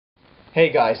Hey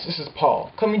guys, this is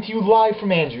Paul, coming to you live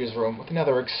from Andrew's room with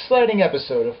another exciting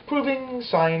episode of Proving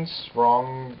Science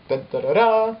Wrong. Da da da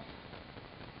da.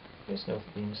 There's no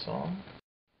theme song.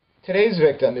 Today's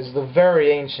victim is the very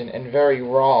ancient and very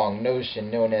wrong notion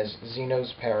known as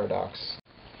Zeno's paradox.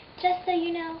 Just so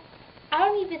you know, I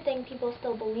don't even think people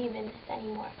still believe in this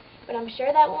anymore, but I'm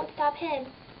sure that won't stop him.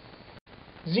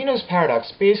 Zeno's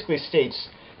paradox basically states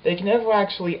that you can never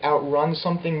actually outrun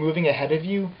something moving ahead of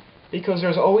you because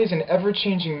there's always an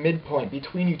ever-changing midpoint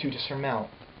between you two to surmount.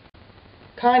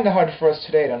 Kinda hard for us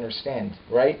today to understand,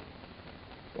 right?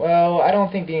 Well, I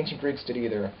don't think the ancient Greeks did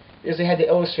either, because they had to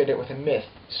illustrate it with a myth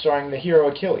starring the hero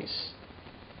Achilles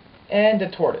and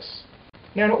a tortoise.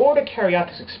 Now, in order to carry out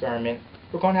this experiment,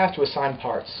 we're going to have to assign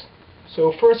parts.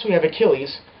 So first we have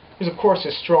Achilles, who's of course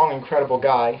a strong, incredible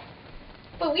guy.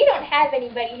 But we don't have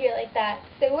anybody here like that,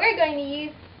 so we're going to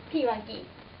use P-Monkey.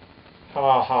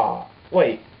 Ha ha.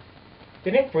 Wait,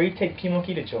 didn't Bree take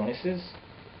P-Monkey to Jonas's?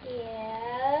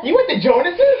 Yeah. You went to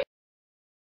Jonas's?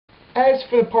 As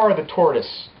for the part of the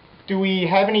tortoise, do we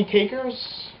have any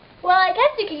takers? Well, I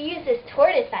guess we could use this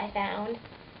tortoise I found.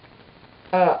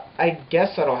 I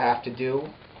guess that'll have to do.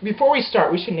 Before we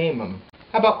start, we should name him.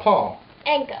 How about Paul?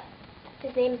 Anka.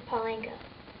 His name's Paul Anka.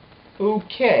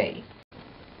 Okay.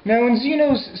 Now, in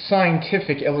Zeno's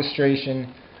scientific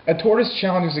illustration, a tortoise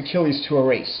challenges Achilles to a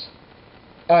race.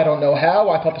 I don't know how,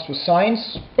 I thought this was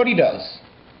science, but he does.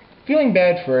 Feeling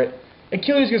bad for it,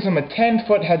 Achilles gives him a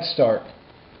 10-foot head start.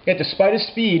 Yet despite his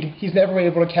speed, he's never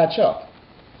able to catch up.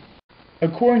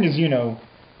 According to Zeno,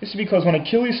 this is because when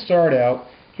Achilles started out,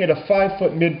 he had a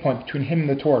 5-foot midpoint between him and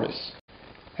the tortoise.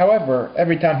 However,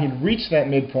 every time he'd reach that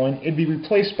midpoint, it'd be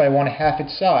replaced by one half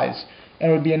its size, and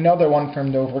it would be another one for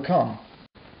him to overcome.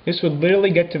 This would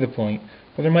literally get to the point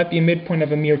where there might be a midpoint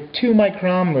of a mere 2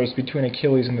 micrometers between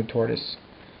Achilles and the tortoise.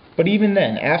 But even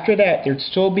then, after that, there'd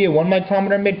still be a 1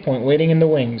 micrometer midpoint waiting in the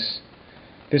wings.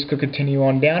 This could continue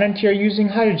on down until you're using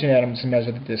hydrogen atoms to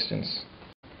measure the distance.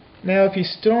 Now, if you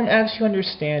still don't actually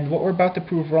understand what we're about to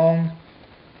prove wrong,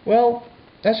 well,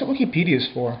 that's what Wikipedia is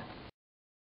for.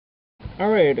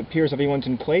 Alright, it appears everyone's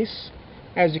in place.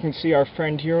 As you can see, our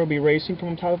friend here will be racing from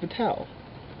on top of the towel.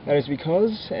 That is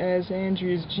because, as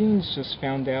Andrea's genes just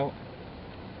found out,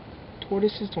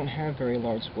 tortoises don't have very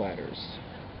large bladders.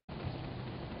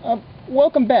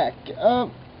 Welcome back.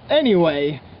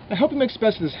 Anyway, I hope it makes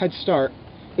best of this head start.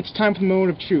 It's time for the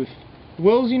moment of truth.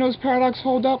 Will Zeno's paradox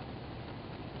hold up?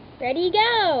 Ready,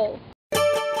 go!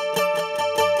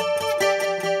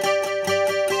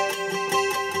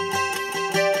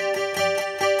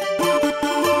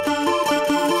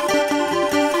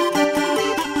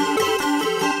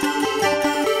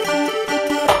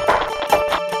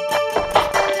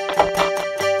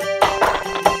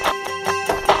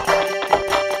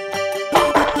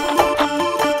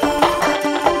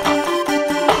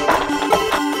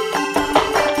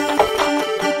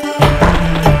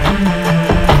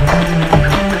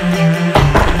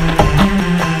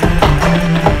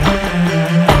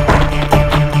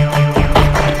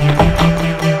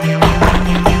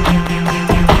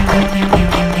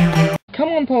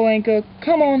 Paul Anka,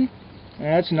 come on.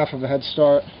 That's enough of a head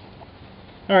start.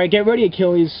 Alright, get ready,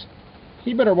 Achilles.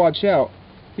 You better watch out,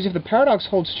 because if the paradox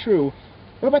holds true,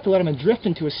 we're about to let him adrift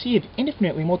into a sea of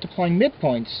infinitely multiplying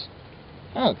midpoints.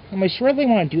 Oh, am I sure I really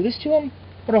want to do this to him?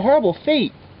 What a horrible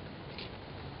fate.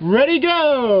 Ready,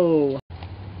 go!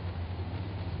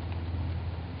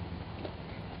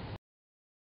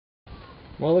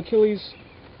 Well, Achilles,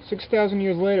 6,000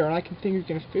 years later, and I think we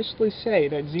can officially say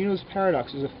that Zeno's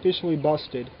paradox is officially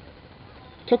busted.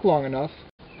 Took long enough.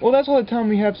 Well, that's all the time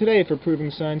we have today for Proving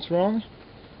Science Wrong.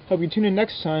 Hope you tune in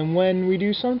next time when we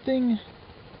do something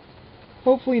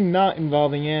hopefully not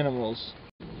involving animals.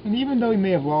 And even though he may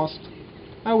have lost,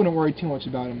 I wouldn't worry too much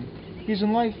about him. Because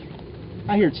in life,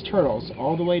 I hear it's turtles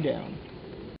all the way down.